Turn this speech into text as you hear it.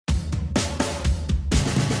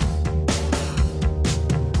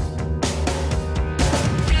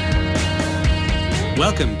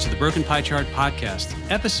Welcome to the Broken Pie Chart Podcast,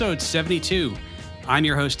 episode 72. I'm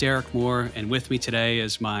your host, Derek Moore, and with me today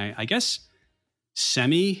is my,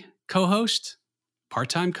 semi-co-host,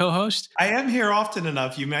 part-time co-host. I am here often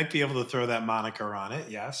enough. You might be able to throw that moniker on it.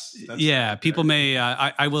 Yes. People may,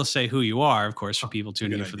 I will say who you are, of course, for people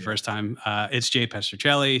tuning in for the first time. It's Jay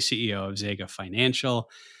Pestrochelli, CEO of Zega Financial.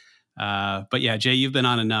 But yeah, Jay, you've been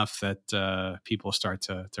on enough that people start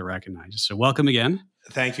to recognize you. So welcome again.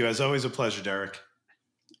 Thank you. As always, a pleasure, Derek.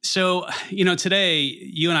 So, today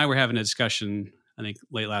you and I were having a discussion, I think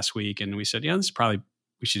late last week, and we said, we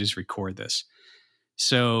should just record this.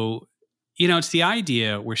 So, it's the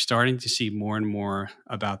idea we're starting to see more and more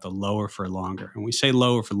about the lower for longer. And we say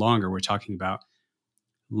lower for longer, we're talking about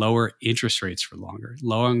lower interest rates for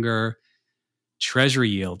longer treasury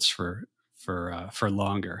yields for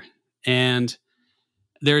longer. And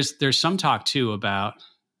there's some talk too about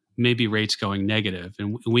maybe rates going negative.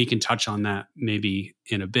 And we can touch on that maybe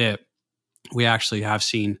in a bit. We actually have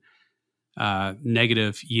seen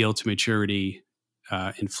negative yield to maturity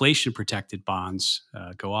inflation protected bonds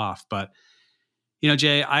go off. But,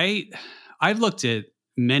 Jay, I've looked at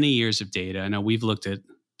many years of data. I know we've looked at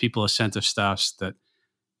people have sent us stuff that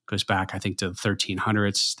goes back, I think, to the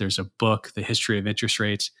 1300s. There's a book, The History of Interest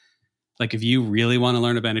Rates. Like if you really want to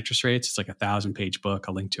learn about interest rates, it's like a 1,000-page book.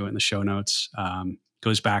 I'll link to it in the show notes.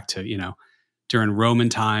 Goes back to, during Roman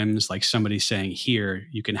times, like somebody saying, here,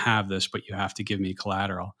 you can have this, but you have to give me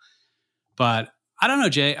collateral. But I don't know,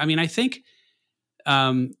 Jay. I mean, I think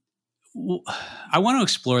I want to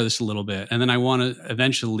explore this a little bit, and then I want to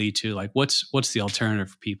eventually lead to like, what's the alternative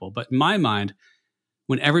for people? But in my mind,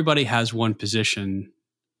 when everybody has one position,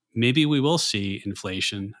 maybe we will see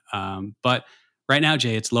inflation. But right now,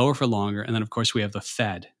 Jay, it's lower for longer. And then, of course, we have the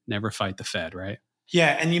Fed. Never fight the Fed, right?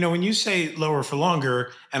 Yeah. And, when you say lower for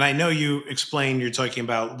longer, and I know you explained you're talking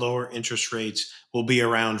about lower interest rates will be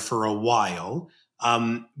around for a while.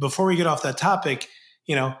 Before we get off that topic,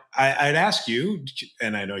 I'd ask you,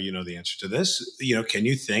 and I know you know the answer to this, can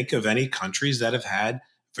you think of any countries that have had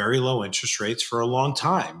very low interest rates for a long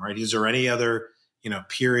time, right? Is there any other,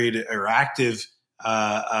 period or active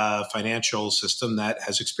financial system that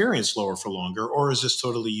has experienced lower for longer, or is this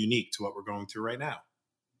totally unique to what we're going through right now?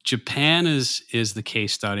 Japan is the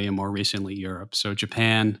case study, and more recently Europe. So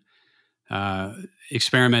Japan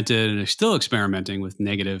experimented and is still experimenting with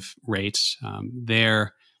negative rates.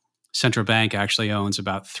 Their central bank actually owns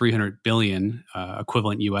about 300 billion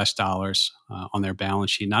equivalent US dollars on their balance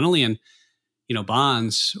sheet, not only in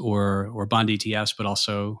bonds or bond ETFs, but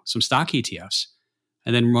also some stock ETFs.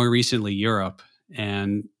 And then more recently Europe.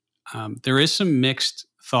 And there is some mixed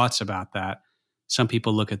thoughts about that. Some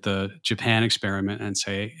people look at the Japan experiment and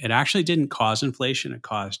say it actually didn't cause inflation, it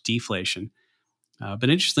caused deflation. But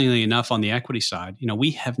interestingly enough, on the equity side,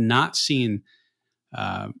 we have not seen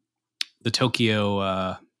the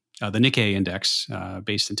Tokyo, the Nikkei index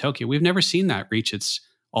based in Tokyo. We've never seen that reach its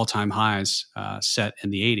all-time highs set in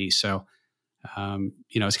the 80s. So,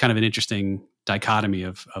 it's kind of an interesting dichotomy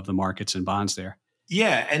of the markets and bonds there.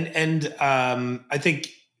 Yeah, and I think,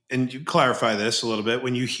 and you clarify this a little bit,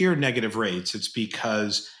 when you hear negative rates, it's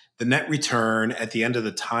because the net return at the end of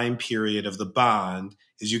the time period of the bond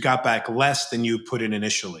is you got back less than you put in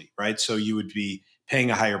initially, right? So you would be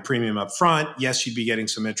paying a higher premium up front. Yes, you'd be getting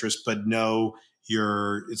some interest, but no,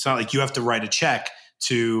 it's not like you have to write a check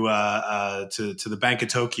to the Bank of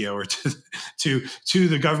Tokyo or to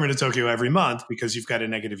the government of Tokyo every month because you've got a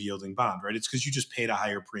negative yielding bond, right? It's because you just paid a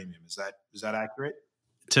higher premium. Is that accurate?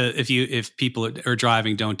 If people are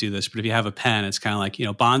driving, don't do this. But if you have a pen, it's kind of like,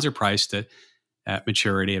 bonds are priced at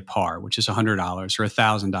maturity at par, which is $100 or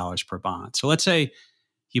 $1,000 per bond. So let's say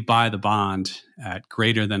you buy the bond at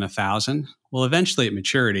greater than $1,000. Well, eventually at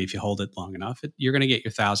maturity, if you hold it long enough, you're going to get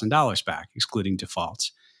your $1,000 back, excluding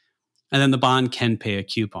defaults. And then the bond can pay a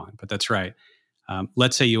coupon. But that's right.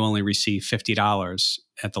 Let's say you only receive $50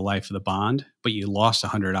 at the life of the bond, but you lost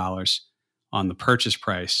 $100 on the purchase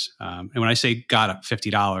price. And when I say got up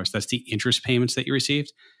 $50, that's the interest payments that you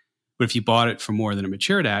received. But if you bought it for more than it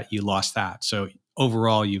matured at, you lost that. So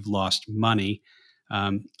overall, you've lost money.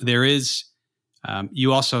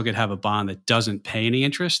 You also could have a bond that doesn't pay any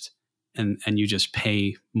interest, and you just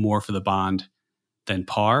pay more for the bond than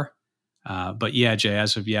par. But yeah, Jay,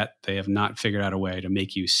 as of yet, they have not figured out a way to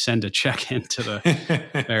make you send a check into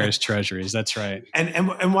the various treasuries. That's right.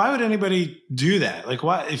 And why would anybody do that? Like,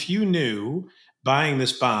 why, if you knew buying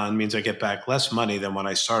this bond means I get back less money than when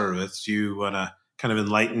I started with, do you want to kind of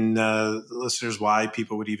enlighten the listeners why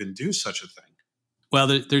people would even do such a thing? Well,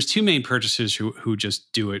 there's two main purchasers who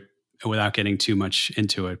just do it without getting too much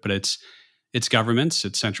into it, but it's governments,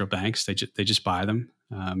 it's central banks. They just buy them.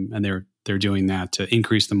 and they're doing that to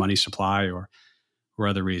increase the money supply or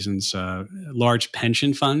other reasons. Large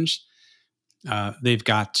pension funds, they've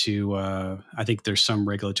got to. I think there's some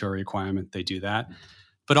regulatory requirement they do that,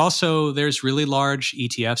 but also there's really large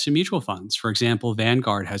ETFs and mutual funds. For example,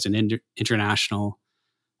 Vanguard has an international.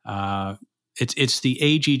 It's the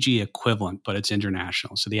AGG equivalent, but it's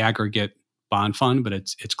international. So the aggregate bond fund, but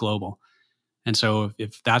it's global. And so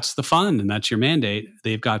if that's the fund and that's your mandate,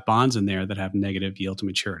 they've got bonds in there that have negative yield to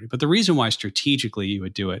maturity. But the reason why strategically you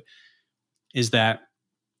would do it is that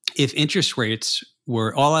if interest rates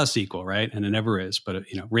were all else equal, right, and it never is, but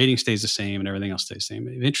rating stays the same and everything else stays the same.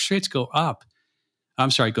 If interest rates go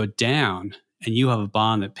down, and you have a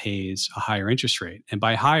bond that pays a higher interest rate, and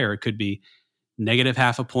by higher it could be negative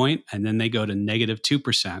half a point, and then they go to negative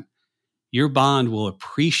 2%, your bond will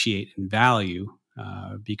appreciate in value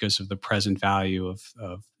because of the present value of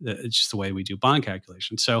just the way we do bond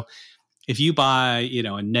calculations. So if you buy,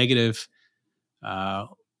 a negative,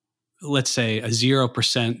 let's say a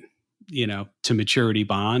 0%, to maturity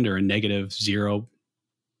bond, or a negative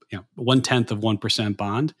 0.1%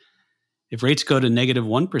 bond, if rates go to negative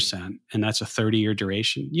 1%, and that's a 30-year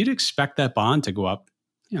duration, you'd expect that bond to go up,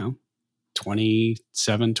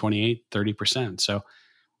 27, 28, 30%. So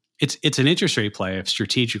it's an interest rate play if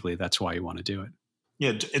strategically that's why you want to do it.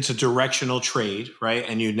 Yeah, it's a directional trade, right?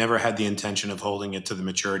 And you never had the intention of holding it to the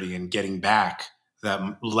maturity and getting back that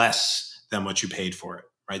less than what you paid for it,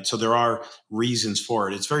 right? So there are reasons for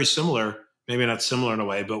it. It's very similar, maybe not similar in a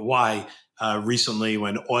way, but why recently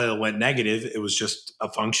when oil went negative, it was just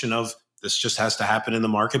a function of this just has to happen in the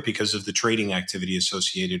market because of the trading activity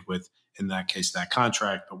associated with, in that case, that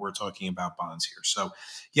contract. But we're talking about bonds here. So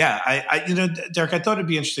yeah, Derek, I thought it'd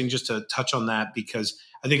be interesting just to touch on that, because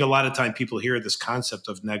I think a lot of time people hear this concept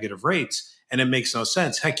of negative rates and it makes no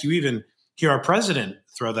sense. Heck, you even hear our president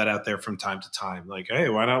throw that out there from time to time, like, hey,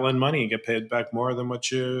 why not lend money and get paid back more than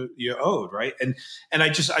what you owed, right? And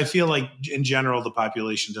I feel like in general, the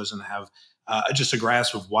population doesn't have just a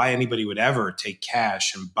grasp of why anybody would ever take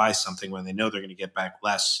cash and buy something when they know they're going to get back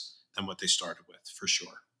less than what they started with, for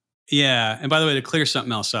sure. Yeah. And by the way, to clear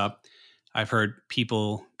something else up, I've heard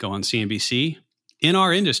people go on CNBC in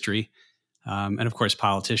our industry, and of course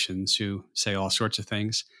politicians who say all sorts of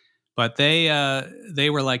things, but they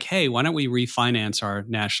were like, hey, why don't we refinance our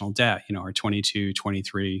national debt, our 22,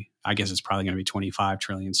 23, I guess it's probably going to be 25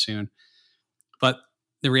 trillion soon. But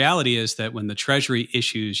the reality is that when the Treasury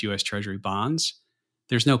issues U.S. Treasury bonds,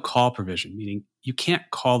 there's no call provision, meaning you can't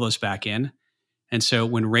call those back in. And so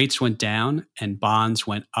when rates went down and bonds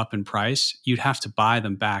went up in price, you'd have to buy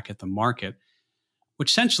them back at the market,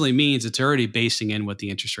 which essentially means it's already basing in what the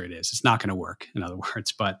interest rate is. It's not going to work, in other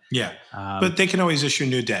words. But yeah, but they can always issue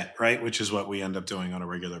new debt, right? Which is what we end up doing on a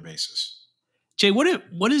regular basis. Jay, what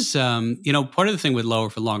is part of the thing with lower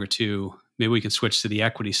for longer too? Maybe we can switch to the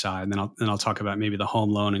equity side, and then I'll talk about maybe the home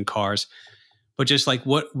loan and cars. But just like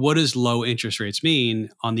what does low interest rates mean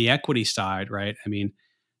on the equity side, right? I mean,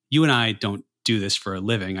 you and I don't do this for a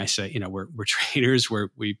living. I say, we're traders,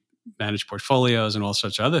 we manage portfolios and all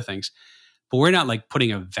sorts of other things, but we're not like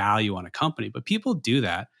putting a value on a company. But people do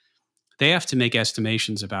that. They have to make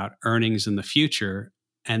estimations about earnings in the future,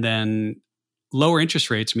 and then lower interest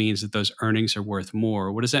rates means that those earnings are worth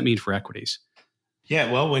more. What does that mean for equities?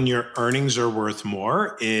 Yeah, well, when your earnings are worth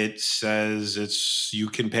more, it says you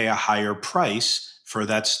can pay a higher price for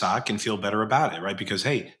that stock and feel better about it, right? Because,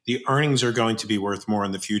 hey, the earnings are going to be worth more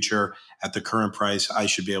in the future. At the current price, I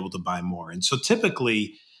should be able to buy more. And so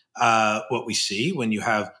typically what we see when you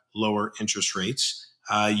have lower interest rates,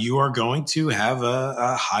 you are going to have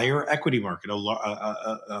a higher equity market,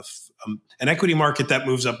 an equity market that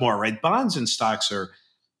moves up more, right? Bonds and stocks are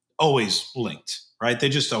always linked, right? They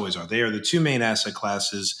just always are. They are the two main asset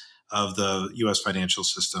classes of the U.S. financial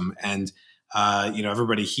system. And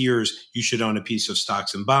everybody hears you should own a piece of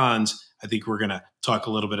stocks and bonds. I think we're going to talk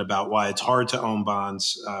a little bit about why it's hard to own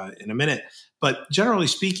bonds in a minute. But generally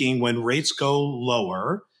speaking, when rates go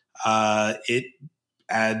lower, it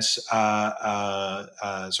adds,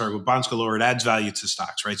 when bonds go lower, it adds value to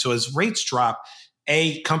stocks, right? So as rates drop,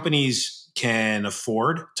 companies can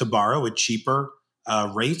afford to borrow at cheaper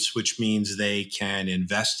rates, which means they can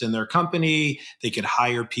invest in their company. They could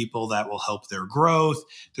hire people that will help their growth.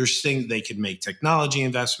 There's things they could make technology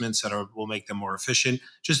investments that will make them more efficient.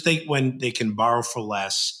 Just think when they can borrow for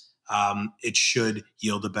less, it should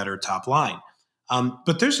yield a better top line.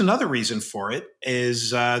 But there's another reason for it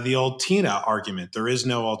is the old Tina argument. There is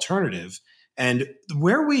no alternative. And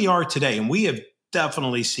where we are today, and we have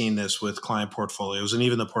definitely seen this with client portfolios and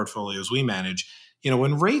even the portfolios we manage,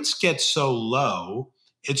 when rates get so low,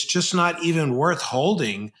 it's just not even worth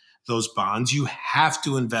holding those bonds, you have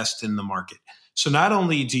to invest in the market. So not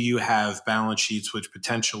only do you have balance sheets which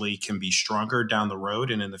potentially can be stronger down the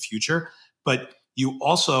road and in the future, but you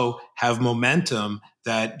also have momentum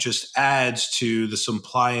that just adds to the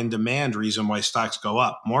supply and demand reason why stocks go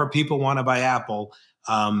up. More people want to buy Apple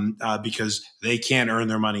because they can't earn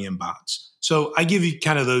their money in bonds. So I give you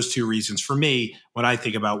kind of those two reasons for me when I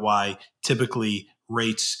think about why typically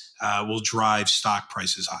rates will drive stock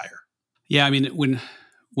prices higher. Yeah, I mean,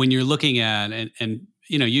 when you're looking at and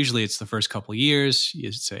usually it's the first couple of years,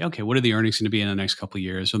 you say, okay, what are the earnings going to be in the next couple of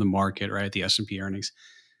years, or the market, right? The S&P earnings.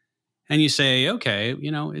 And you say, okay,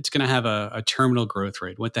 it's going to have a terminal growth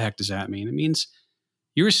rate. What the heck does that mean? It means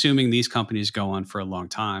you're assuming these companies go on for a long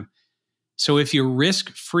time. So if your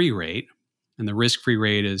risk-free rate, and the risk-free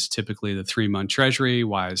rate is typically the 3-month treasury,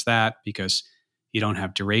 why is that? Because you don't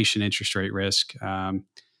have duration interest rate risk. And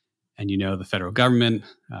the federal government,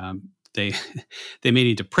 they may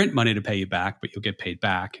need to print money to pay you back, but you'll get paid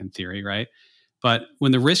back in theory, right? But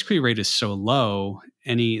when the risk-free rate is so low,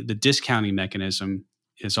 the discounting mechanism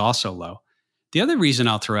is also low. The other reason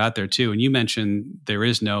I'll throw out there too, and you mentioned there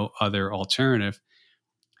is no other alternative.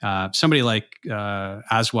 Somebody like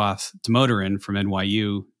Aswath Damodaran from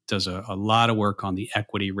NYU does a lot of work on the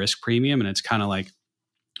equity risk premium, and it's kind of like,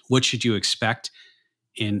 what should you expect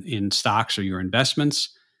in stocks or your investments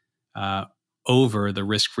over the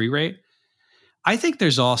risk-free rate? I think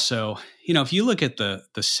there's also, if you look at the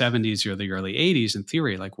 70s or the early 80s, in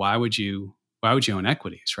theory, like why would you own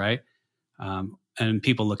equities, right? And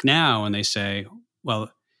people look now and they say,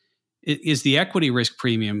 well, is the equity risk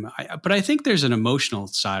premium? But I think there's an emotional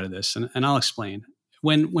side of this, and I'll explain.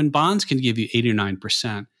 When bonds can give you 8 or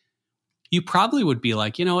 9%, you probably would be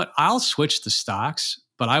like, you know what, I'll switch to stocks,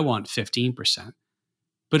 but I want 15%.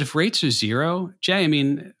 But if rates are zero, Jay, I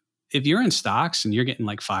mean, if you're in stocks and you're getting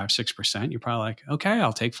like 5-6%, you're probably like, okay,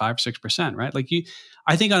 I'll take 5-6%, right? Like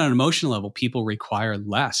I think on an emotional level, people require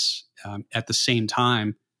less. At the same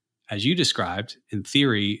time, as you described, in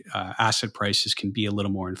theory, asset prices can be a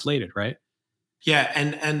little more inflated, right? Yeah,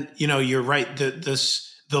 and you're right. The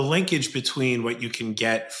linkage between what you can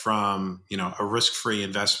get from a risk-free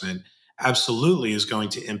investment absolutely is going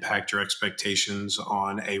to impact your expectations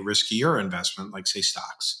on a riskier investment, like say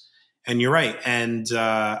stocks. And you're right, and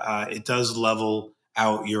it does level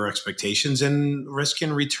out your expectations. And risk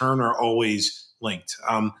and return are always linked.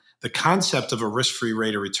 The concept of a risk-free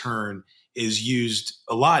rate of return is used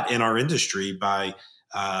a lot in our industry by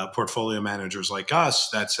portfolio managers like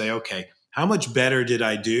us that say, okay, how much better did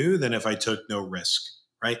I do than if I took no risk,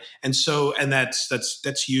 right? And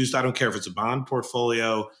that's used. I don't care if it's a bond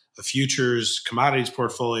portfolio, a futures, commodities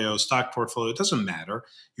portfolio, stock portfolio. It doesn't matter.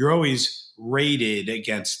 You're always rated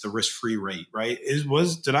against the risk-free rate, right?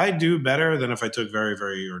 Did I do better than if I took very,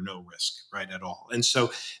 very or no risk, right, at all? And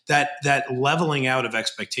so that leveling out of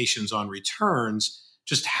expectations on returns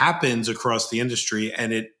just happens across the industry,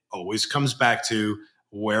 and it always comes back to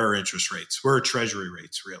where are interest rates, where are treasury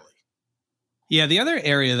rates, really. Yeah, the other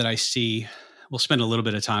area that I see, we'll spend a little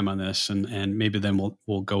bit of time on this, and maybe then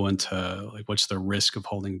we'll go into like what's the risk of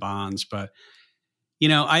holding bonds. But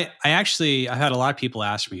I had a lot of people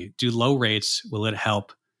ask me, do low rates, will it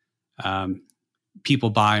help people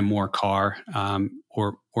buy more car,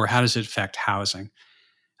 or how does it affect housing?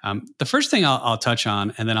 The first thing I'll touch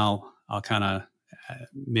on, and then I'll kind of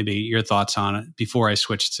maybe your thoughts on it before I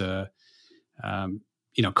switch to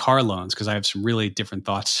car loans, because I have some really different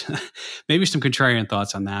thoughts, maybe some contrarian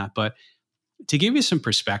thoughts on that. But to give you some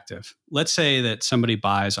perspective, let's say that somebody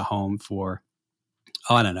buys a home for,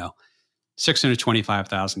 I don't know,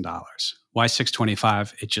 $625,000. Why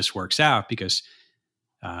 $625,000? It just works out because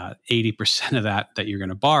 80% of that you're going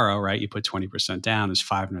to borrow, right? You put 20% down is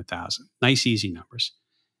 $500,000. Nice, easy numbers.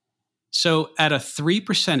 So at a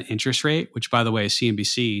 3% interest rate, which by the way,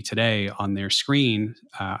 CNBC today on their screen,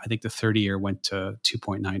 I think the 30-year went to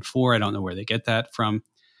 2.94. I don't know where they get that from.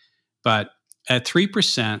 But at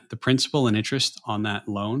 3%, the principal and interest on that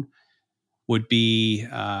loan would be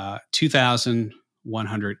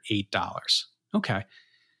 $2,108. Okay.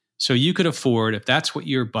 So you could afford, if that's what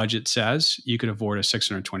your budget says, you could afford a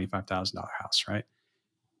 $625,000 house, right?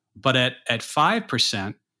 But at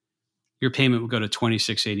 5%, your payment would go to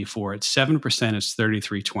 $2,684. At 7%, it's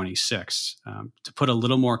 $3,326. To put a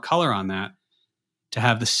little more color on that, to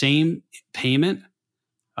have the same payment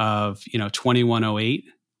of $2,108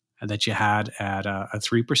 that you had at a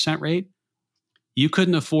 3% rate, you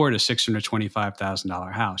couldn't afford a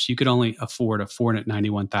 $625,000 house. You could only afford a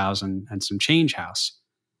 $491,000 and some change house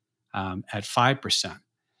at 5%.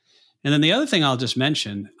 And then the other thing I'll just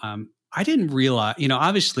mention, I didn't realize,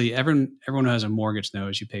 obviously everyone who has a mortgage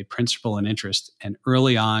knows you pay principal and interest, and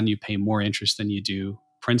early on you pay more interest than you do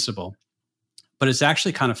principal. But it's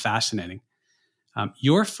actually kind of fascinating.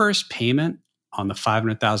 Your first payment on the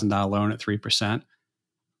 $500,000 loan at 3%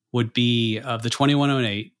 would be, of the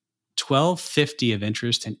 2108, $1,250 of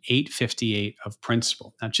interest and $858 of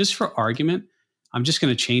principal. Now, just for argument, I'm just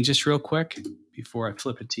going to change this real quick before I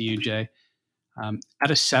flip it to you, Jay.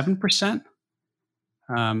 At a 7%,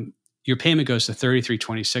 your payment goes to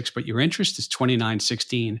 $33.26, but your interest is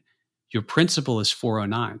 $29.16. Your principal is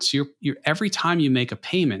 $409. So you're every time you make a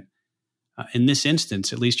payment, in this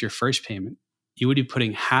instance, at least your first payment, you would be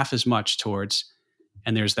putting half as much towards,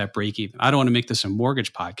 and there's that break even. I don't want to make this a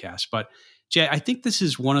mortgage podcast, but Jay, I think this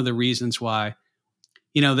is one of the reasons why,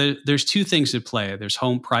 there's two things at play. There's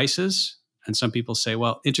home prices, and some people say,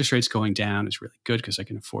 well, interest rates going down is really good because I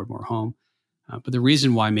can afford more home. But the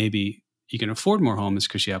reason why maybe you can afford more home is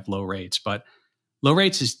because you have low rates. But low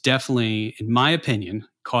rates is definitely, in my opinion,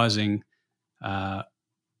 causing, at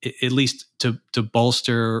least to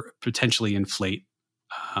bolster, potentially inflate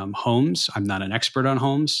homes. I'm not an expert on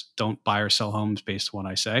homes. Don't buy or sell homes based on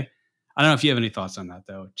what I say. I don't know if you have any thoughts on that,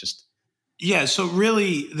 though. Yeah, so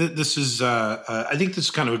really, this is, I think this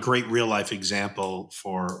is kind of a great real life example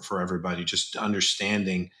for everybody, just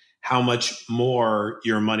understanding how much more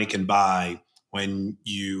your money can buy when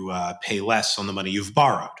you pay less on the money you've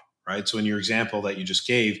borrowed, right? So in your example that you just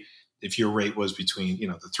gave, if your rate was between,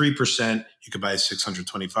 the 3%, you could buy a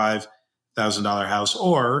 $625,000 house,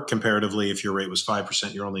 or comparatively, if your rate was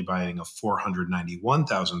 5%, you're only buying a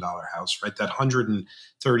 $491,000 house, right? That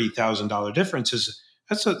 $130,000 difference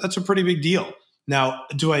that's a pretty big deal. Now,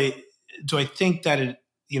 do I think that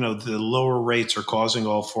the lower rates are causing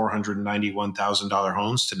all $491,000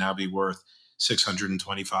 homes to now be worth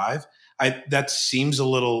 $625,000? That seems a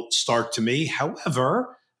little stark to me.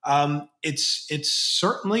 However, it's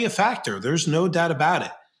certainly a factor. There's no doubt about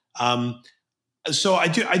it. So I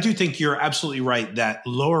do think you're absolutely right that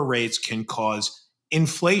lower rates can cause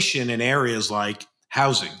inflation in areas like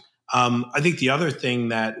housing. I think the other thing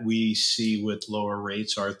that we see with lower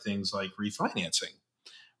rates are things like refinancing,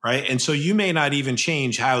 right? And so you may not even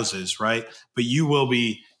change houses, right? But you will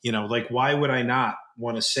be, like, why would I not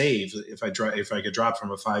want to save if I could drop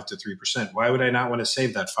from a 5 to 3%? Why would I not want to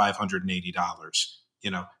save that $580,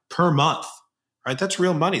 per month, right? That's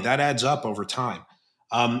real money. That adds up over time.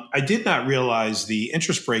 I did not realize the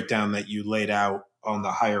interest breakdown that you laid out on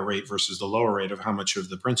the higher rate versus the lower rate of how much of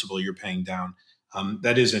the principal you're paying down.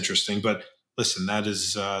 That is interesting, but listen, that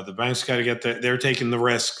is the bank's got to get they're taking the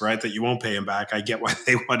risk, right? That you won't pay them back. I get why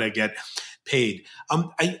they want to get paid.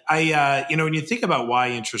 When you think about why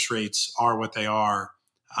interest rates are what they are,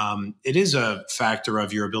 it is a factor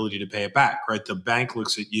of your ability to pay it back, right? The bank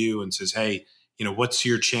looks at you and says, "Hey, what's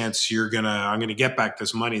your chance I'm going to get back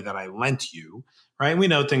this money that I lent you?" Right? And we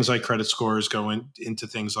know things like credit scores go into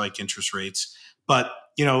things like interest rates, but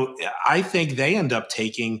I think they end up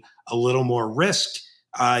taking a little more risk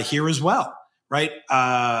here as well, right?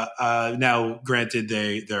 Now, granted,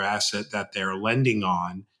 their asset that they're lending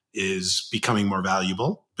on is becoming more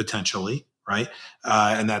valuable potentially, right?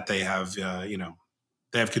 And that they have, they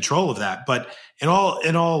have control of that. But in all,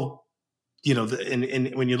 when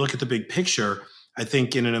you look at the big picture, I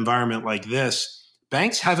think in an environment like this,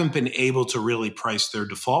 banks haven't been able to really price their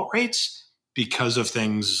default rates because of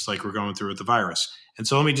things like we're going through with the virus. And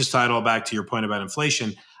so let me just tie it all back to your point about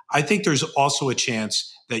inflation. I think there's also a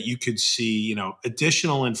chance that you could see,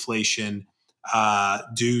 additional inflation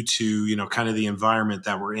due to, kind of the environment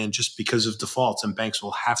that we're in, just because of defaults, and banks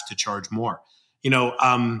will have to charge more. If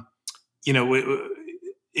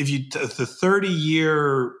the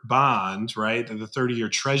 30-year bond, right, and the 30-year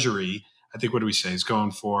treasury, I think, what do we say, is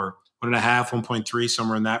going for 1.5, 1.3,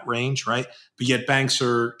 somewhere in that range, right? But yet banks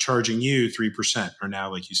are charging you 3%, or now,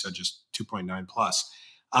 like you said, just 2.9 plus.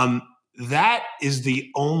 That is the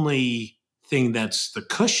only thing that's the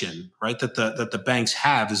cushion, right? That the banks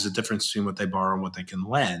have, is the difference between what they borrow and what they can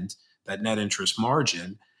lend, that net interest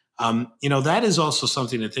margin. That is also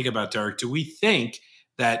something to think about, Derek. Do we think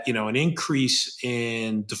that, an increase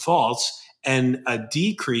in defaults and a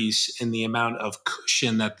decrease in the amount of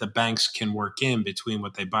cushion that the banks can work in between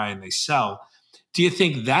what they buy and they sell, do you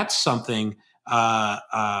think that's something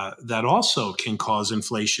that also can cause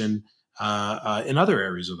inflation in other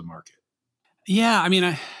areas of the market? Yeah, I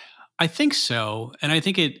mean, I think so, and I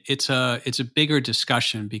think it's a bigger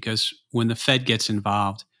discussion, because when the Fed gets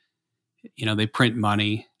involved, they print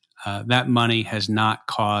money. That money has not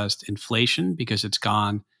caused inflation because it's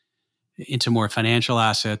gone into more financial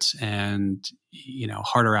assets and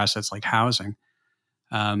harder assets like housing.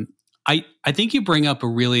 I I think you bring up a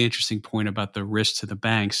really interesting point about the risk to the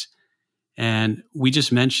banks. And we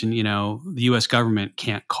just mentioned, the US government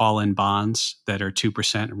can't call in bonds that are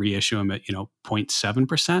 2% and reissue them at,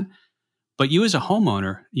 0.7%. But you as a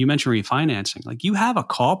homeowner, you mentioned refinancing, like you have a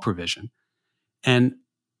call provision. And,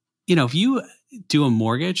 if you do a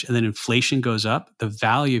mortgage and then inflation goes up, the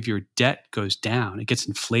value of your debt goes down. It gets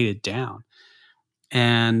inflated down.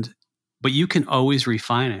 But you can always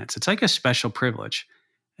refinance. It's like a special privilege.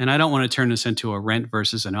 And I don't want to turn this into a rent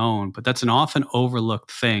versus an own, but that's an often overlooked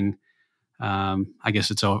thing. I guess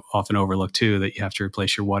it's often overlooked too that you have to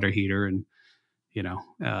replace your water heater and,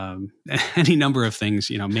 any number of things,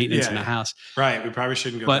 maintenance in the house. Right. We probably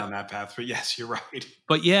shouldn't go down that path, but yes, you're right.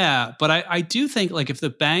 But I do think like if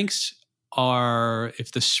the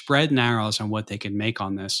spread narrows on what they can make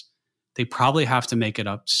on this, they probably have to make it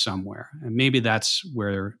up somewhere. And maybe that's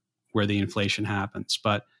where the inflation happens.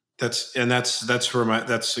 But that's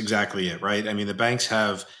exactly it, right? I mean, the banks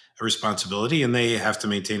have a responsibility and they have to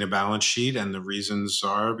maintain a balance sheet. And the reasons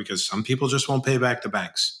are because some people just won't pay back the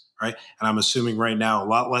banks. Right. And I'm assuming right now, a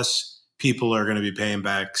lot less people are going to be paying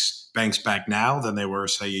banks back now than they were,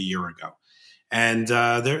 say, a year ago. And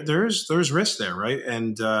there's risk there. Right.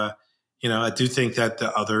 And, I do think that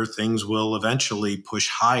the other things will eventually push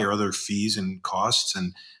higher, other fees and costs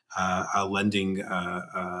and lending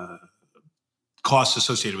costs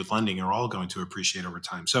associated with lending are all going to appreciate over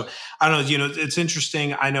time. So I don't know, it's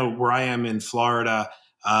interesting. I know where I am in Florida,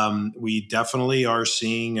 we definitely are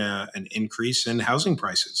seeing an increase in housing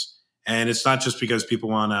prices. And it's not just because people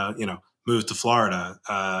want to, move to Florida,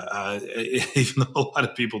 even though a lot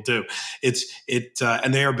of people do.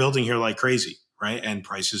 And they are building here like crazy, right? And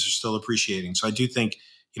prices are still appreciating. So I do think,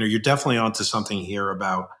 you're definitely onto something here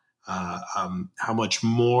about how much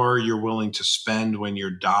more you're willing to spend when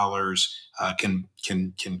your dollars can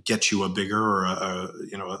get you a bigger or a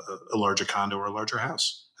larger condo or a larger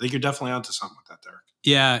house. I think you're definitely onto something with that, Derek.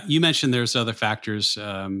 Yeah, you mentioned there's other factors,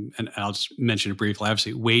 and I'll just mention it briefly.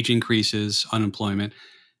 Obviously, wage increases, unemployment.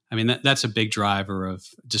 I mean, that's a big driver of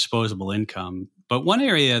disposable income. But one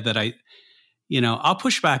area that I'll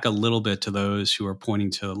push back a little bit to those who are pointing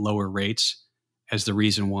to lower rates as the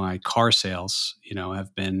reason why car sales,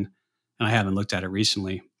 have been, and I haven't looked at it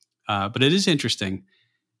recently, but it is interesting.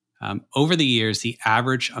 Over the years, the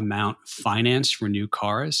average amount financed for new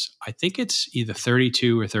cars, I think it's either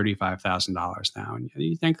 $32,000 or $35,000 now. And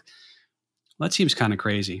you think, well, that seems kind of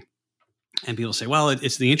crazy. And people say, well,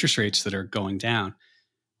 it's the interest rates that are going down.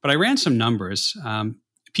 But I ran some numbers.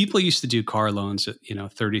 People used to do car loans at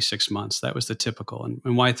 36 months. That was the typical.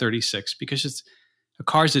 And why 36? Because a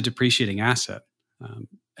car is a depreciating asset.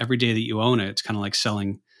 Every day that you own it, it's kind of like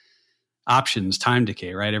selling options, time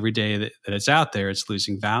decay, right? Every day that it's out there, it's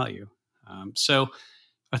losing value. So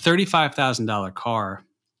a $35,000 car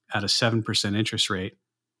at a 7% interest rate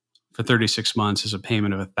for 36 months is a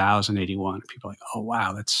payment of $1,081. People are like, oh,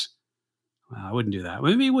 wow, I wouldn't do that.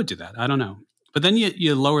 Well, maybe you would do that. I don't know. But then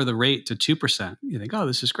you lower the rate to 2%. You think, oh,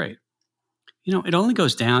 this is great. It only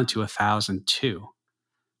goes down to $1,002.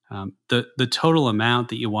 The total amount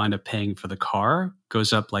that you wind up paying for the car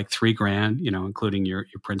goes up like $3,000, including your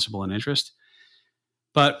principal and interest.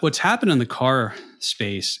 But what's happened in the car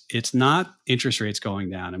space, it's not interest rates going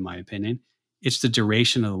down, in my opinion. It's the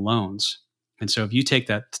duration of the loans. And so if you take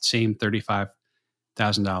that same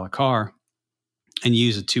 $35,000 car and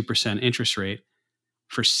use a 2% interest rate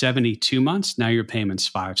for 72 months, now your payment's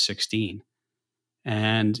 $516.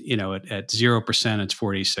 And, at 0%, it's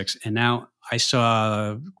 46. And now I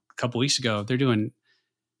saw a couple weeks ago, they're doing,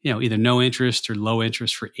 either no interest or low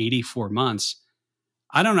interest for 84 months.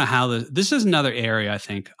 I don't know how this is another area I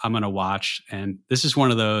think I'm going to watch. And this is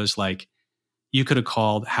one of those, like, you could have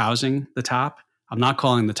called housing the top. I'm not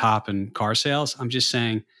calling the top in car sales. I'm just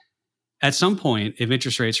saying at some point, if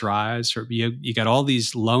interest rates rise or you got all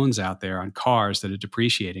these loans out there on cars that are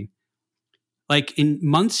depreciating, like in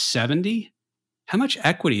month 70, how much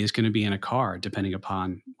equity is going to be in a car depending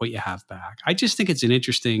upon what you have back? I just think it's an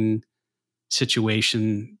interesting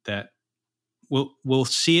situation that we'll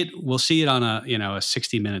see it on a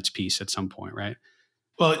 60 Minutes piece at some point, right?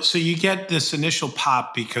 Well, so you get this initial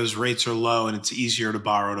pop because rates are low and it's easier to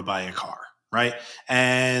borrow to buy a car, right?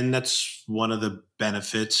 And that's one of the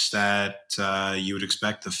benefits that you would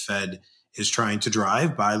expect the Fed is trying to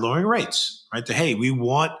drive by lowering rates, right? Hey, we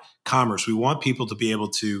want commerce. We want people to be able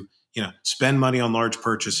to spend money on large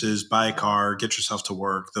purchases, buy a car, get yourself to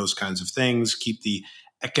work, those kinds of things, keep the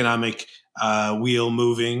economic wheel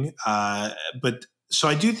moving. But so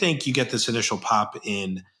I do think you get this initial pop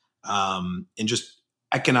in just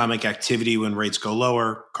economic activity when rates go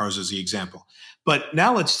lower. Cars is the example. But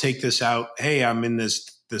now let's take this out. Hey, I'm in this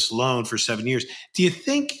this loan for 7 years. Do you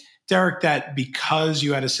think, Derek, that because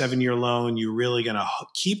you had a 7-year loan, you're really going to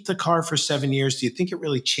keep the car for 7 years? Do you think it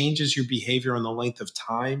really changes your behavior on the length of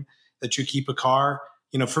time that you keep a car?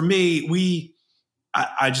 For me,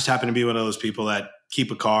 I just happen to be one of those people that keep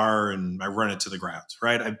a car and I run it to the ground,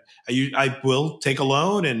 right? I will take a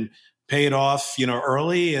loan and pay it off,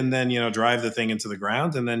 early, and then, drive the thing into the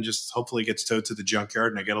ground, and then just hopefully it gets towed to the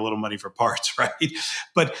junkyard and I get a little money for parts, right?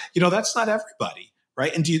 But, that's not everybody,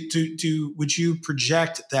 right? And would you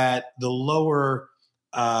project that the lower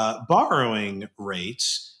borrowing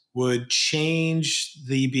rates would change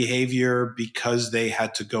the behavior because they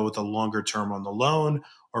had to go with a longer term on the loan,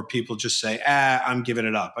 or people just say, I'm giving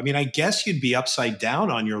it up? I mean, I guess you'd be upside down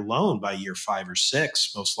on your loan by year 5 or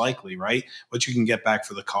 6, most likely, right? What you can get back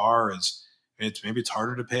for the car maybe it's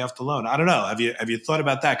harder to pay off the loan. I don't know. Have you thought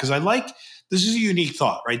about that? Because this is a unique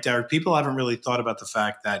thought, right, Derek? People haven't really thought about the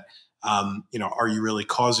fact that, are you really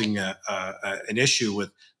causing an issue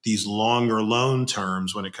with these longer loan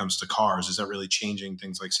terms when it comes to cars? Is that really changing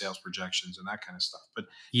things like sales projections and that kind of stuff? But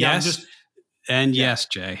yes. Yes,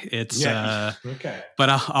 Jay, it's okay. But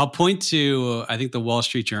I'll point to, I think, the Wall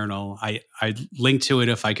Street Journal. I linked to it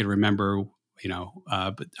if I could remember,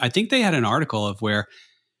 but I think they had an article of where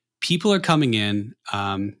people are coming in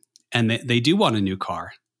and they do want a new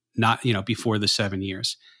car, not, before the 7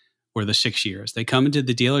 years or the 6 years. They come into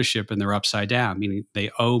the dealership and they're upside down, meaning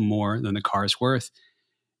they owe more than the car is worth.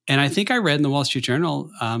 And I think I read in the Wall Street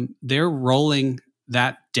Journal, they're rolling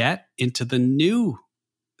that debt into the new.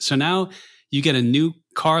 So now you get a new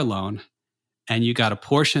car loan and you got a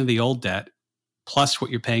portion of the old debt plus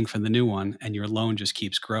what you're paying for the new one, and your loan just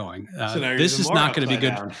keeps growing. This is not going to be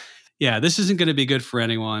good. Yeah, this isn't going to be good for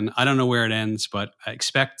anyone. I don't know where it ends, but I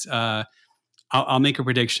expect, I'll make a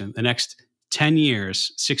prediction. The next 10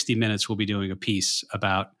 years, 60 Minutes will be doing a piece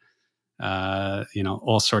about,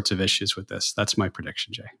 all sorts of issues with this. That's my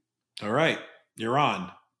prediction, Jay. All right, you're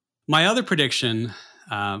on. My other prediction,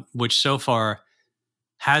 which so far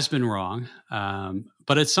has been wrong,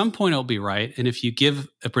 but at some point it'll be right. And if you give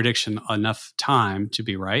a prediction enough time to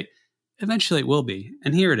be right, eventually it will be.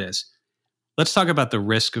 And here it is. Let's talk about the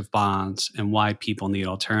risk of bonds and why people need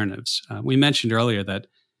alternatives. We mentioned earlier that,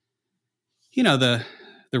 the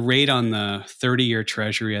rate on the 30-year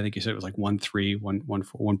Treasury, I think you said it was like 1.3%,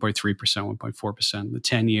 1.4%. The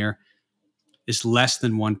 10-year is less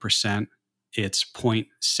than 1%. It's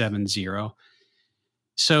 0.70.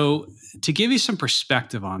 So to give you some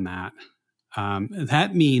perspective on that,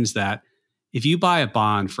 that means that if you buy a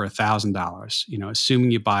bond for $1,000,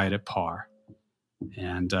 assuming you buy it at par,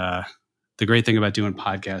 and the great thing about doing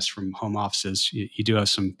podcasts from home offices, you do have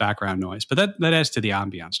some background noise, but that adds to the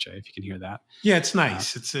ambiance, Jay, if you can hear that. Yeah, it's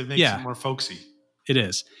nice. It makes it more folksy. It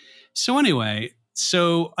is. So anyway,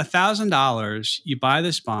 $1,000, you buy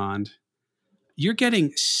this bond, you're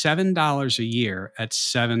getting $7 a year at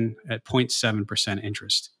 0.7%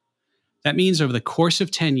 interest. That means over the course of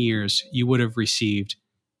 10 years, you would have received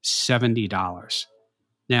 $70.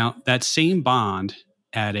 Now, that same bond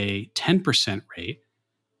at a 10% rate,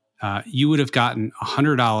 you would have gotten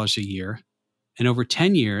 $100 a year. And over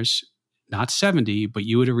 10 years, not 70, but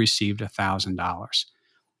you would have received $1,000.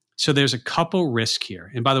 So there's a couple risks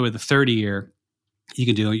here. And by the way, the 30-year, you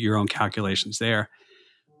can do your own calculations there.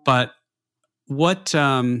 But what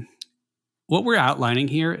we're outlining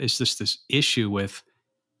here is this issue with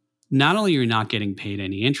not only you're not getting paid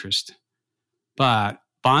any interest, but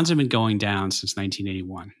bonds have been going down since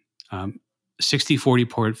 1981. 60-40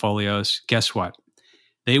 portfolios, guess what?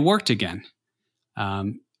 They worked again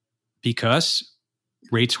because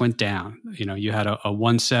rates went down. You had a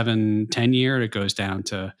 1.7 10-year, it goes down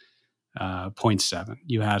to 0.7.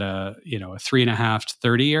 You had a 3.5 to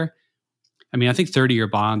 30-year. I mean, I think 30-year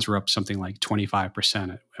bonds were up something like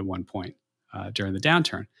 25% at one point during the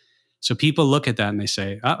downturn. So people look at that and they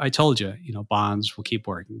say, I told you, bonds will keep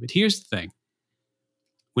working. But here's the thing.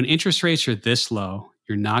 When interest rates are this low,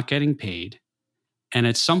 you're not getting paid. And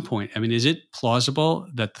at some point, I mean, is it plausible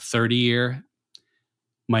that the 30-year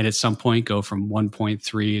might at some point go from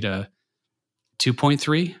 1.3 to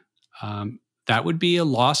 2.3? That would be a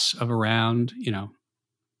loss of around,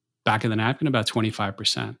 back of the napkin, about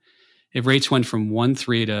 25%. If rates went from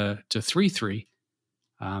 1.3 to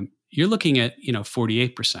 3.3, you're looking at,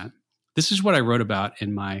 48%. This is what I wrote about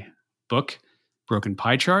in my book, Broken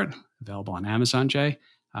Pie Chart, available on Amazon, Jay.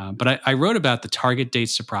 But I wrote about the target date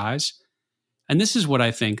surprise. And this is what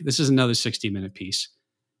I think, this is another 60-minute piece.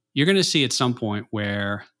 You're going to see at some point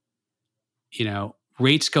where,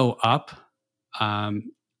 rates go up.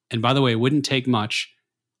 And by the way, it wouldn't take much.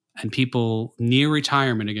 And people near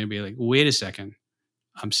retirement are going to be like, wait a second,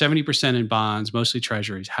 I'm 70% in bonds, mostly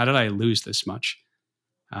treasuries. How did I lose this much?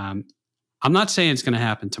 I'm not saying it's going to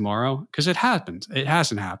happen tomorrow because it happened. It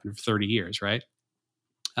hasn't happened for 30 years, right?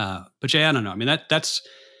 But Jay, I don't know. I mean, that's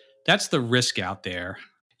the risk out there.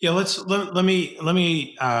 Yeah, let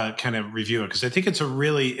me kind of review it because I think it's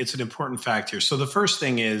an important fact here. So the first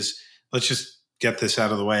thing is, let's just get this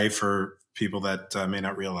out of the way for people that may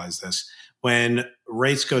not realize this. When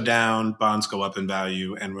rates go down, bonds go up in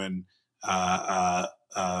value, and when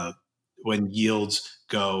yields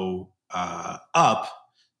go up,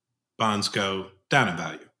 bonds go down in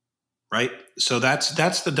value, right? So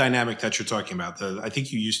that's the dynamic that you're talking about. I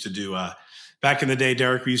think you used to do back in the day,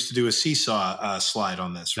 Derek. We used to do a seesaw slide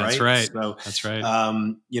on this, right? That's right. So that's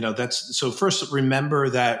right. So first, remember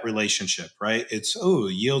that relationship, right? It's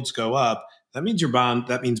yields go up. That means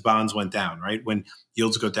bonds went down, right? When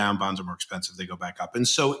yields go down, bonds are more expensive. They go back up. And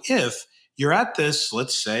so if you're at this,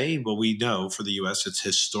 let's say, well, we know for the U.S. it's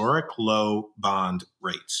historic low bond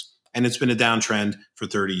rates, and it's been a downtrend for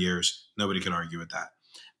 30 years. Nobody can argue with that.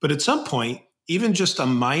 But at some point, even just a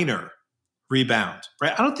minor rebound,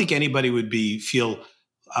 right? I don't think anybody would feel,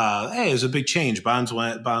 hey, it was a big change. Bonds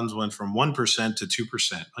went from 1% to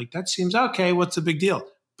 2%. Like, that seems okay. What's the big deal?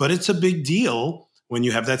 But it's a big deal when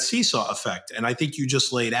you have that seesaw effect. And I think you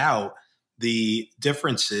just laid out the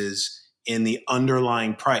differences in the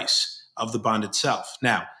underlying price of the bond itself.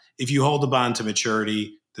 Now, if you hold the bond to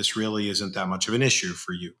maturity, this really isn't that much of an issue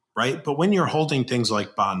for you, right? But when you're holding things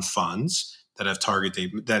like bond funds that have target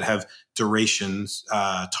date, that have durations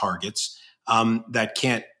targets, that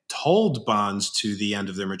can't hold bonds to the end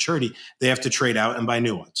of their maturity, they have to trade out and buy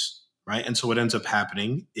new ones, right? And so what ends up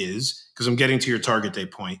happening is, because I'm getting to your target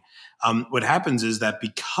date point, what happens is that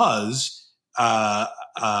because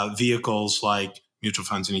vehicles like mutual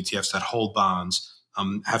funds and ETFs that hold bonds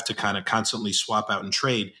have to kind of constantly swap out and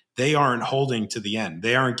trade, they aren't holding to the end.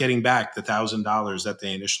 They aren't getting back the $1,000 that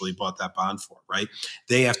they initially bought that bond for, right?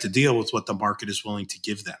 They have to deal with what the market is willing to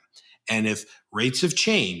give them. And if rates have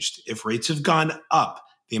changed, if rates have gone up,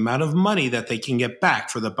 the amount of money that they can get back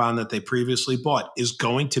for the bond that they previously bought is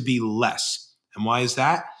going to be less. And why is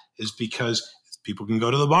that? Is because people can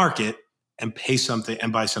go to the market and pay something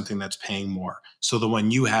and buy something that's paying more. So the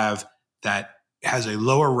one you have that has a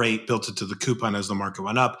lower rate built into the coupon as the market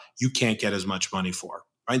went up, you can't get as much money for,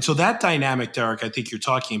 right? So that dynamic, Derek, I think you're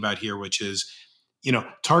talking about here, which is,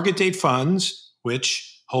 target date funds,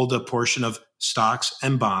 which hold a portion of stocks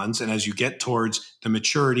and bonds. And as you get towards the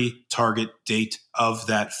maturity target date of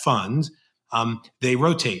that fund, they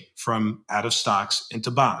rotate from out of stocks into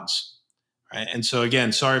bonds. Right? And so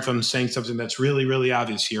again, sorry if I'm saying something that's really, really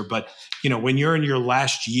obvious here, but when you're in your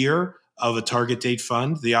last year of a target date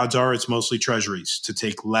fund, the odds are it's mostly treasuries to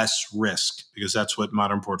take less risk, because that's what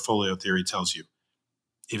modern portfolio theory tells you.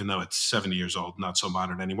 Even though it's 70 years old, not so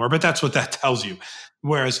modern anymore, but that's what that tells you.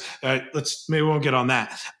 Whereas, maybe we won't get on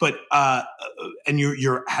that. But and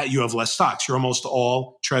you have less stocks. You're almost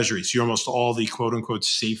all treasuries. You're almost all the quote unquote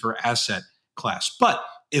safer asset class. But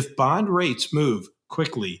if bond rates move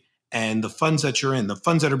quickly, and the funds that you're in, the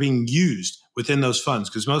funds that are being used within those funds,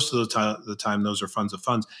 because most of the time those are funds of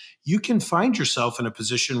funds, you can find yourself in a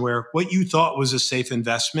position where what you thought was a safe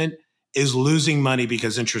investment is losing money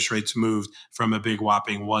because interest rates moved from a big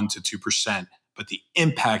whopping 1% to 2%. But the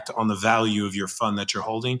impact on the value of your fund that you're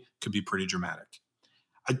holding could be pretty dramatic.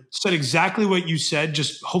 I said exactly what you said,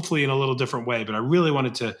 just hopefully in a little different way, but I really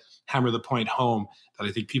wanted to hammer the point home that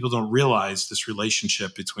I think people don't realize this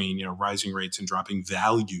relationship between, rising rates and dropping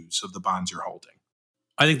values of the bonds you're holding.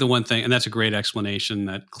 I think the one thing, and that's a great explanation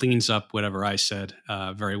that cleans up whatever I said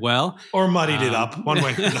very well. Or muddied it up one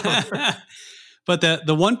way or another. But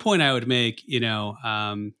the one point I would make,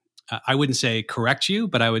 I wouldn't say correct you,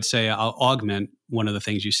 but I would say I'll augment one of the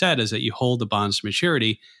things you said, is that you hold the bonds to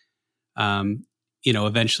maturity.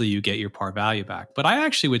 Eventually you get your par value back. But I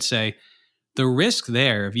actually would say the risk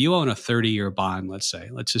there, if you own a 30-year bond, let's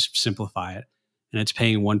just simplify it, and it's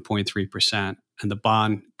paying 1.3%, and the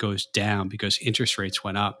bond goes down because interest rates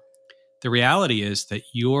went up, the reality is that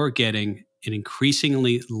you're getting an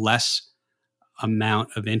increasingly less amount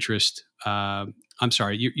of interest. You're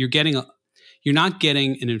not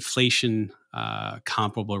getting an inflation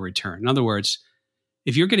comparable return. In other words,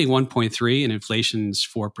 if you're getting 1.3 and inflation's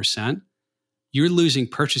 4%, you're losing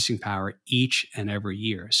purchasing power each and every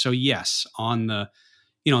year. So yes, on the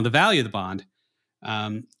value of the bond,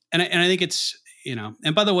 and I think it's,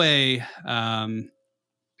 and by the way,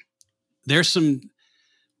 there's some,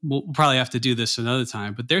 we'll probably have to do this another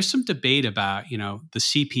time, but there's some debate about, the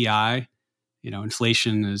CPI,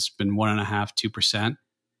 inflation has been 1.5%,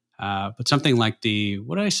 2%. But something like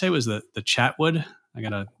what did I say was the Chatwood? I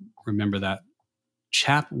got to remember that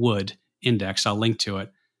Chapwood Index. I'll link to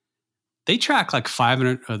it. They track like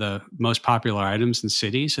 500 of the most popular items in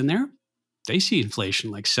cities, and they see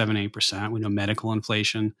inflation like 7-8%. We know medical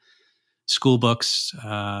inflation, school books.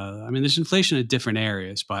 There's inflation in different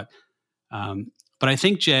areas, but I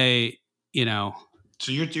think, Jay,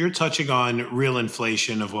 So you're touching on real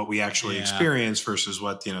inflation of what we actually experience versus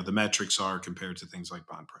what the metrics are compared to things like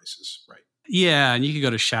bond prices, right? Yeah, and you could go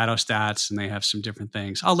to Shadow Stats, and they have some different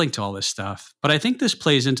things. I'll link to all this stuff, but I think this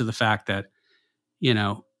plays into the fact that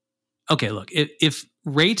okay, look, if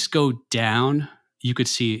rates go down, you could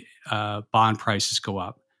see bond prices go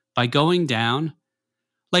up. By going down,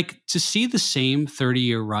 like to see the same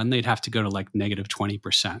 30-year run, they'd have to go to like negative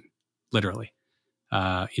 20%, literally.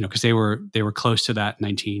 Because they were close to that in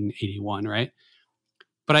 1981, right?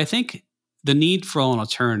 But I think the need for an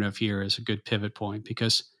alternative here is a good pivot point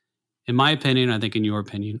because, in my opinion, I think in your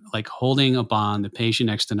opinion, like holding a bond that pays you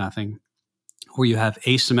next to nothing, where you have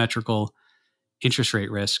asymmetrical interest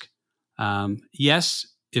rate risk. Yes,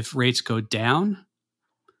 if rates go down,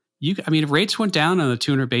 if rates went down on the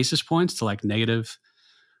 200 basis points to like negative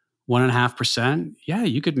 1.5%, yeah,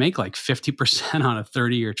 you could make like 50% on a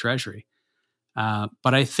 30-year treasury.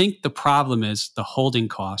 But I think the problem is the holding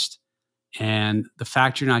cost and the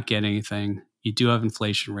fact you're not getting anything. You do have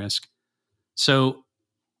inflation risk. So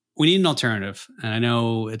we need an alternative. And I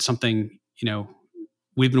know it's something,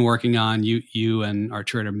 we've been working on. You and our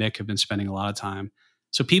trader Mick have been spending a lot of time.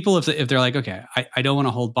 So people, if they're like, okay, I don't want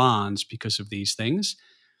to hold bonds because of these things.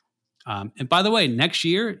 And by the way, next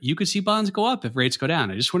year, you could see bonds go up if rates go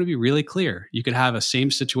down. I just want to be really clear. You could have a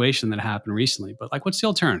same situation that happened recently, but like, what's the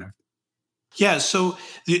alternative? Yeah, so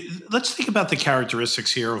let's think about the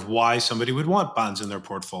characteristics here of why somebody would want bonds in their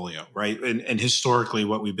portfolio, right? And historically,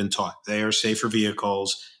 what we've been taught, they are safer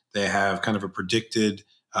vehicles. They have kind of a predicted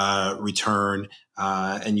return,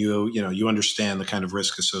 and you understand the kind of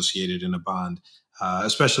risk associated in a bond,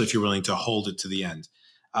 especially if you're willing to hold it to the end.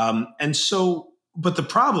 But the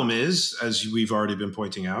problem is, as we've already been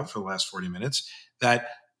pointing out for the last 40 minutes, that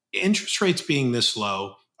interest rates being this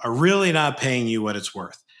low are really not paying you what it's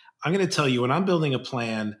worth. I'm going to tell you, when I'm building a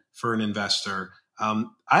plan for an investor,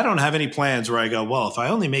 I don't have any plans where I go, well, if I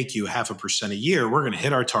only make you 0.5% a year, we're going to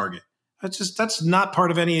hit our target. That's not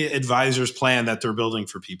part of any advisor's plan that they're building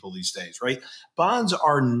for people these days, right? Bonds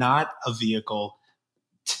are not a vehicle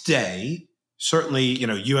today. Certainly,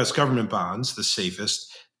 U.S. government bonds, the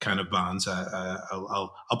safest kind of bonds.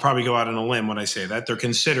 I'll probably go out on a limb when I say that they're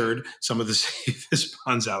considered some of the safest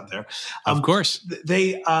bonds out there. Of course,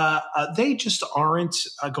 they just aren't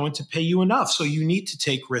going to pay you enough. So you need to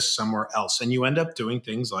take risks somewhere else, and you end up doing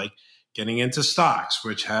things like getting into stocks,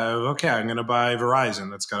 which I'm going to buy Verizon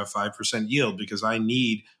that's got a 5% yield because I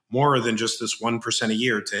need more than just this 1% a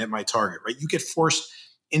year to hit my target. Right? You get forced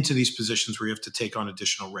into these positions where you have to take on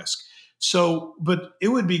additional risk. So, but it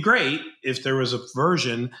would be great if there was a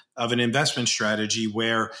version of an investment strategy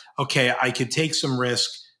where, I could take some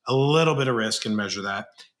risk, a little bit of risk and measure that,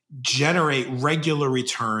 generate regular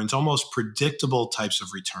returns, almost predictable types of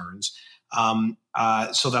returns,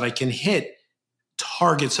 so that I can hit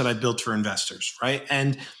targets that I built for investors, right?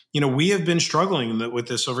 And, we have been struggling with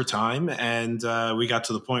this over time, and we got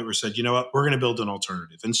to the point where we said, you know what, we're going to build an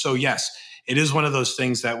alternative. And so, yes, it is one of those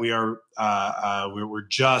things that we're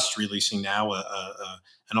just releasing now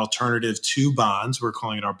an alternative to bonds. We're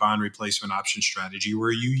calling it our bond replacement option strategy,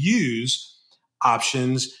 where you use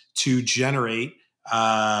options to generate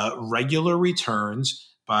regular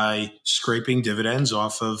returns by scraping dividends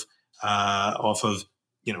off of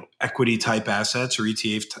equity type assets or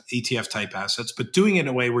ETF type assets, but doing it in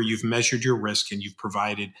a way where you've measured your risk and you've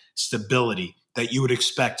provided stability that you would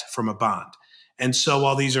expect from a bond. And so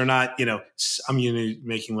while these are not, I'm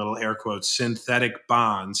making little air quotes, synthetic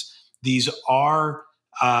bonds, these are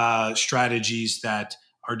strategies that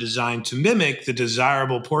are designed to mimic the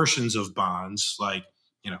desirable portions of bonds, like,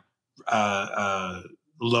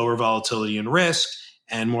 lower volatility and risk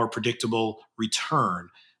and more predictable return.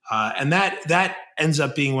 And that ends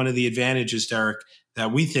up being one of the advantages, Derek,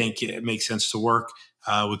 that we think it makes sense to work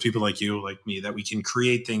with people like you, like me, that we can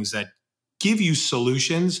create things that give you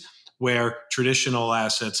solutions where traditional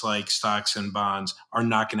assets like stocks and bonds are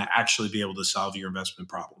not going to actually be able to solve your investment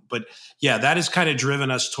problem. But yeah, that has kind of driven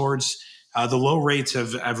us towards the low rates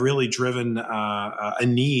have really driven a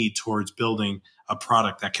need towards building a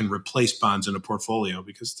product that can replace bonds in a portfolio,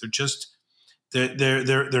 because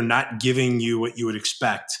they're not giving you what you would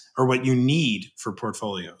expect or what you need for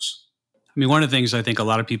portfolios. One of the things I think a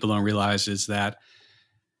lot of people don't realize is that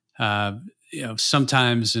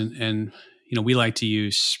sometimes and we like to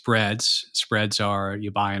use spreads. Spreads are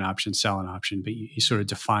you buy an option, sell an option, but you sort of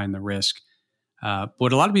define the risk.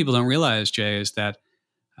 What a lot of people don't realize, Jay, is that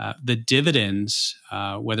the dividends,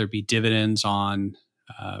 whether it be dividends on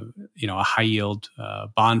a high yield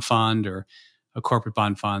bond fund or a corporate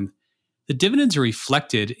bond fund, the dividends are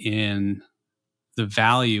reflected in the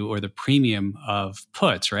value or the premium of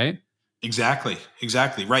puts, right? Exactly.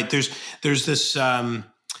 Right. There's this.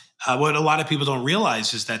 What a lot of people don't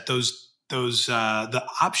realize is that the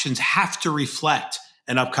options have to reflect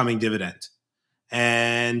an upcoming dividend.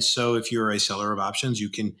 And so if you're a seller of options, you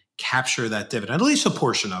can capture that dividend, at least a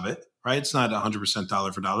portion of it, right? It's not 100%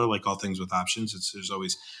 dollar for dollar, like all things with options. There's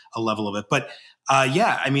always a level of it. But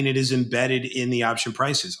it is embedded in the option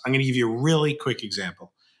prices. I'm going to give you a really quick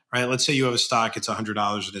example, right? Let's say you have a stock, it's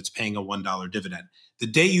 $100 and it's paying a $1 dividend. The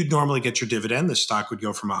day you'd normally get your dividend, the stock would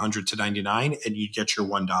go from 100 to 99 and you'd get your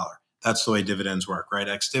 $1. That's the way dividends work, right?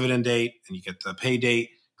 Ex-dividend date, and you get the pay date.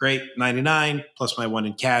 Great, 99 plus my $1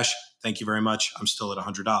 in cash. Thank you very much. I'm still at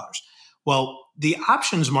 $100. Well, the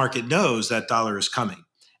options market knows that dollar is coming,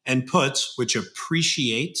 and puts, which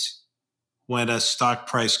appreciate when a stock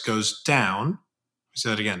price goes down. Say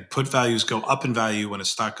that again. Put values go up in value when a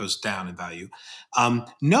stock goes down in value.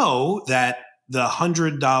 Know that the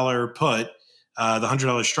 $100 put, the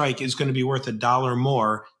 $100 strike is going to be worth $1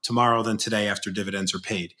 more tomorrow than today after dividends are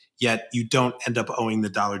paid. Yet you don't end up owing the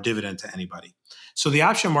dollar dividend to anybody. So the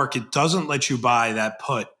option market doesn't let you buy that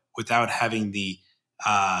put without having the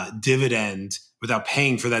dividend, without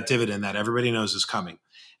paying for that dividend that everybody knows is coming.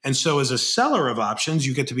 And so as a seller of options,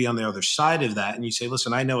 you get to be on the other side of that. And you say,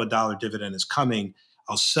 listen, I know $1 dividend is coming.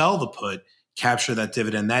 I'll sell the put, capture that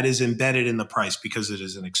dividend. That is embedded in the price because it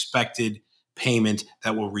is an expected payment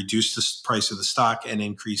that will reduce the price of the stock and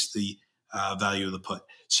increase the value of the put.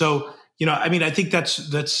 So, I think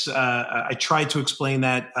that's. I tried to explain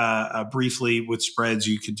that briefly with spreads.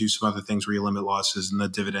 You could do some other things where you limit losses, and the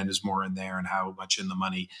dividend is more in there, and how much in the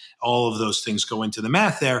money. All of those things go into the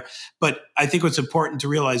math there. But I think what's important to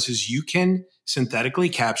realize is you can synthetically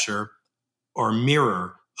capture or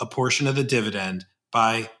mirror a portion of the dividend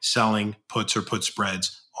by selling puts or put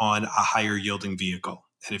spreads on a higher yielding vehicle.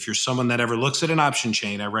 And if you're someone that ever looks at an option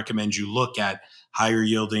chain, I recommend you look at higher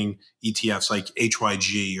yielding ETFs like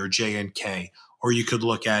HYG or JNK, or you could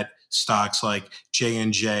look at stocks like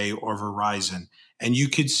J&J or Verizon. And you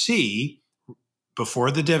could see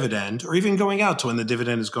before the dividend, or even going out to when the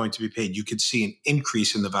dividend is going to be paid, you could see an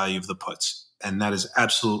increase in the value of the puts. And that is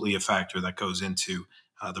absolutely a factor that goes into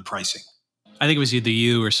the pricing. I think it was either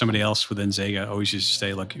you or somebody else within Zega always used to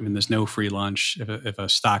say, look, when there's no free lunch, if a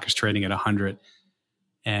stock is trading at 100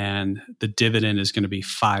 and the dividend is going to be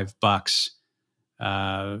 $5,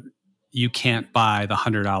 you can't buy the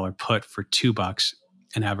 $100 put for $2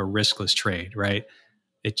 and have a riskless trade, right?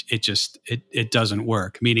 It doesn't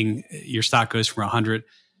work. Meaning your stock goes from 100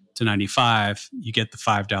 to 95, you get the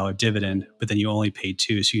 $5 dividend, but then you only pay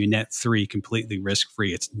 $2, so you net $3 completely risk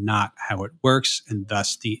free. It's not how it works, and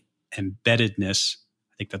thus the embeddedness.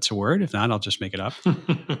 I think that's a word. If not, I'll just make it up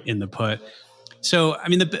in the put. So,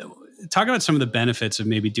 talk about some of the benefits of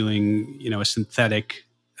maybe doing, a synthetic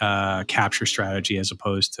capture strategy as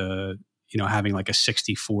opposed to, having like a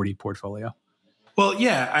 60-40 portfolio. Well,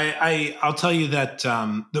 yeah, I'll tell you that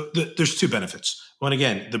there's two benefits. One,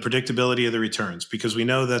 again, the predictability of the returns, because we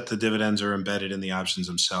know that the dividends are embedded in the options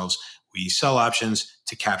themselves. We sell options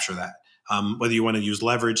to capture that. Whether you want to use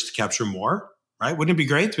leverage to capture more, right? Wouldn't it be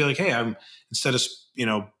great to be like, hey, instead of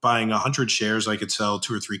buying 100 shares, I could sell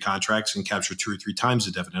 2 or 3 contracts and capture 2 or 3 times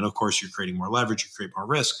the dividend. Of course, you're creating more leverage, you create more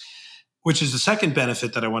risk, which is the second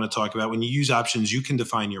benefit that I want to talk about. When you use options, you can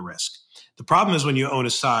define your risk. The problem is when you own a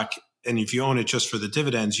stock, and if you own it just for the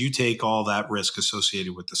dividends, you take all that risk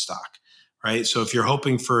associated with the stock, right? So if you're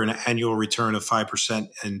hoping for an annual return of 5%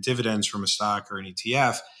 in dividends from a stock or an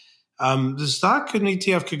ETF, the stock and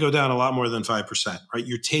ETF could go down a lot more than 5%, right?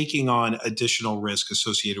 You're taking on additional risk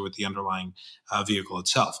associated with the underlying vehicle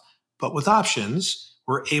itself. But with options,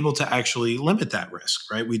 we're able to actually limit that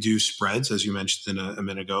risk, right? We do spreads, as you mentioned a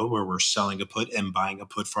minute ago, where we're selling a put and buying a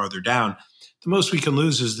put farther down. The most we can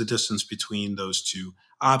lose is the distance between those two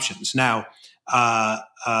options. Now,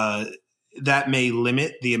 that may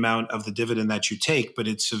limit the amount of the dividend that you take, but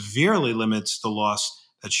it severely limits the loss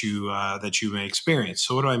that you may experience.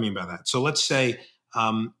 So what do I mean by that? So let's say,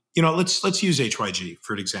 let's use HYG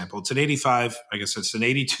for an example. It's an 85, I guess it's an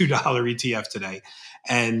 $82 ETF today.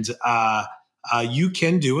 And you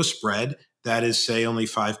can do a spread that is, say, only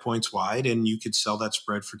 5 points wide, and you could sell that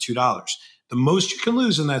spread for $2. The most you can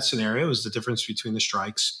lose in that scenario is the difference between the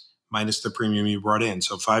strikes minus the premium you brought in.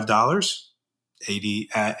 So $5, 80,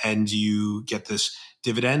 and you get this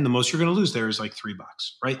dividend, the most you're going to lose there is like $3,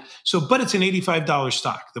 right? So, but it's an $85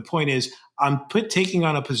 stock. The point is, I'm taking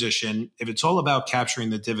on a position. If it's all about capturing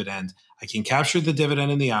the dividend, I can capture the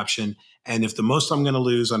dividend in the option. And if the most I'm going to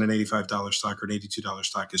lose on an $85 stock or an $82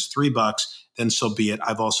 stock is $3, then so be it.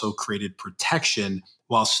 I've also created protection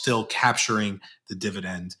while still capturing the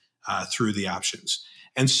dividend through the options.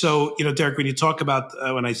 And so, Derek, when you talk about,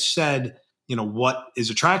 when I said, what is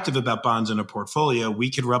attractive about bonds in a portfolio, we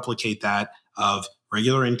could replicate that of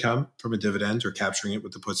regular income from a dividend or capturing it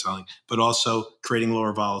with the put selling, but also creating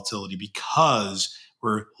lower volatility because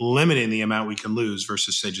we're limiting the amount we can lose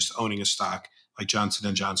versus, say, just owning a stock like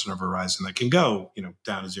Johnson & Johnson or Verizon that can go,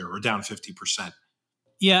 down to zero or down 50%.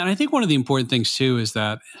 Yeah. And I think one of the important things too is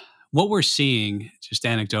that what we're seeing, just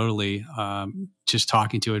anecdotally, just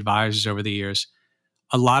talking to advisors over the years,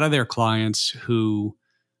 a lot of their clients who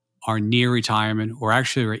are near retirement or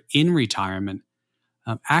actually are in retirement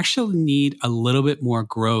actually need a little bit more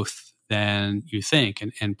growth than you think.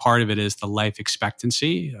 And part of it is the life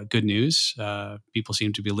expectancy. Good news, people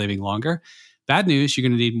seem to be living longer. Bad news, you're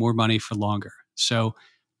going to need more money for longer. So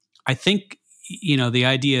I think, the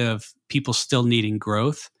idea of people still needing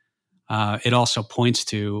growth, it also points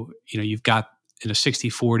to, you've got in a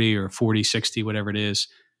 60-40 or 40-60, whatever it is,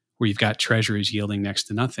 where you've got treasuries yielding next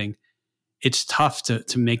to nothing. It's tough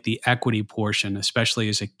to make the equity portion, especially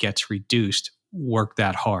as it gets reduced, work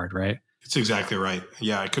that hard, right? It's exactly right.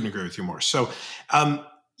 Yeah, I couldn't agree with you more. So, I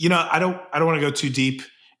don't want to go too deep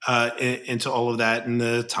into all of that and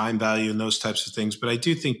the time value and those types of things. But I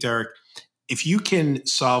do think, Derek, if you can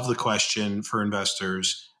solve the question for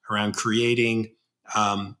investors around creating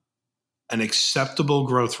an acceptable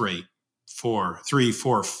growth rate for 3,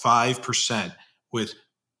 4, 5% with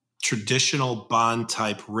traditional bond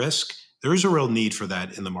type risk, there is a real need for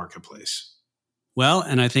that in the marketplace. Well,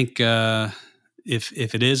 and I think if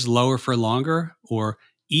it is lower for longer or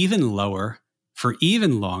even lower for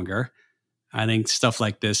even longer, I think stuff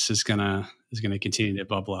like this is gonna continue to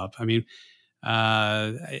bubble up. I mean,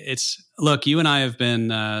 look, you and I have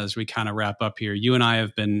been, as we kind of wrap up here, you and I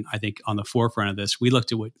have been, I think, on the forefront of this. We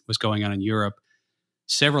looked at what was going on in Europe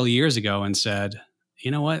several years ago and said,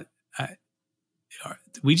 you know what?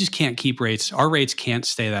 We just can't keep rates. Our rates can't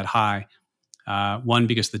stay that high. One,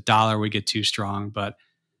 because the dollar would get too strong. But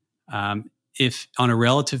if on a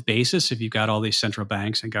relative basis, if you've got all these central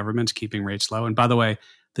banks and governments keeping rates low, and by the way,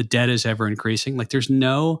 the debt is ever increasing, like there's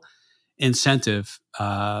no incentive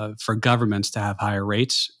for governments to have higher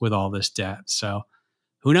rates with all this debt. So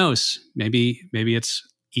who knows? Maybe it's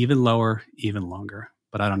even lower, even longer.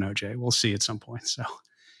 But I don't know, Jay. We'll see at some point. So,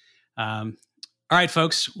 all right,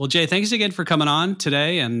 folks. Well, Jay, thanks again for coming on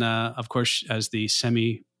today. And of course, as the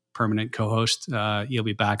semi-permanent co-host, you'll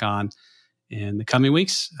be back on in the coming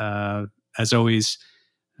weeks. As always,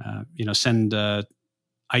 send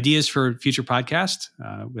ideas for future podcasts.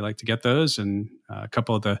 We like to get those. And a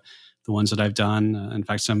couple of the ones that I've done, in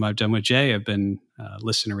fact, some I've done with Jay have been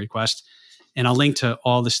listener requests. And I'll link to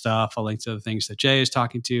all the stuff. I'll link to the things that Jay is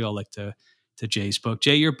talking to. I'll link to Jay's book.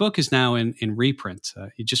 Jay, your book is now in reprint.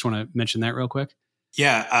 You just want to mention that real quick?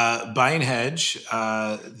 Yeah. Buy and Hedge,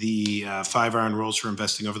 the 5 Iron Rules for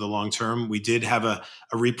Investing Over the Long Term. We did have a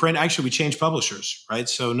reprint. Actually, we changed publishers, right?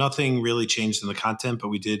 So nothing really changed in the content, but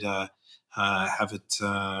we did have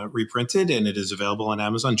it reprinted, and it is available on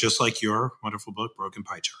Amazon, just like your wonderful book, Broken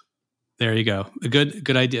Pie Chart. There you go. A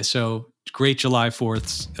good idea. So great July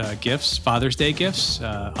 4th gifts, Father's Day gifts.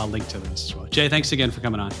 I'll link to those as well. Jay, thanks again for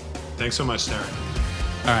coming on. Thanks so much, Derek.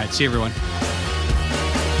 All right. See you, everyone.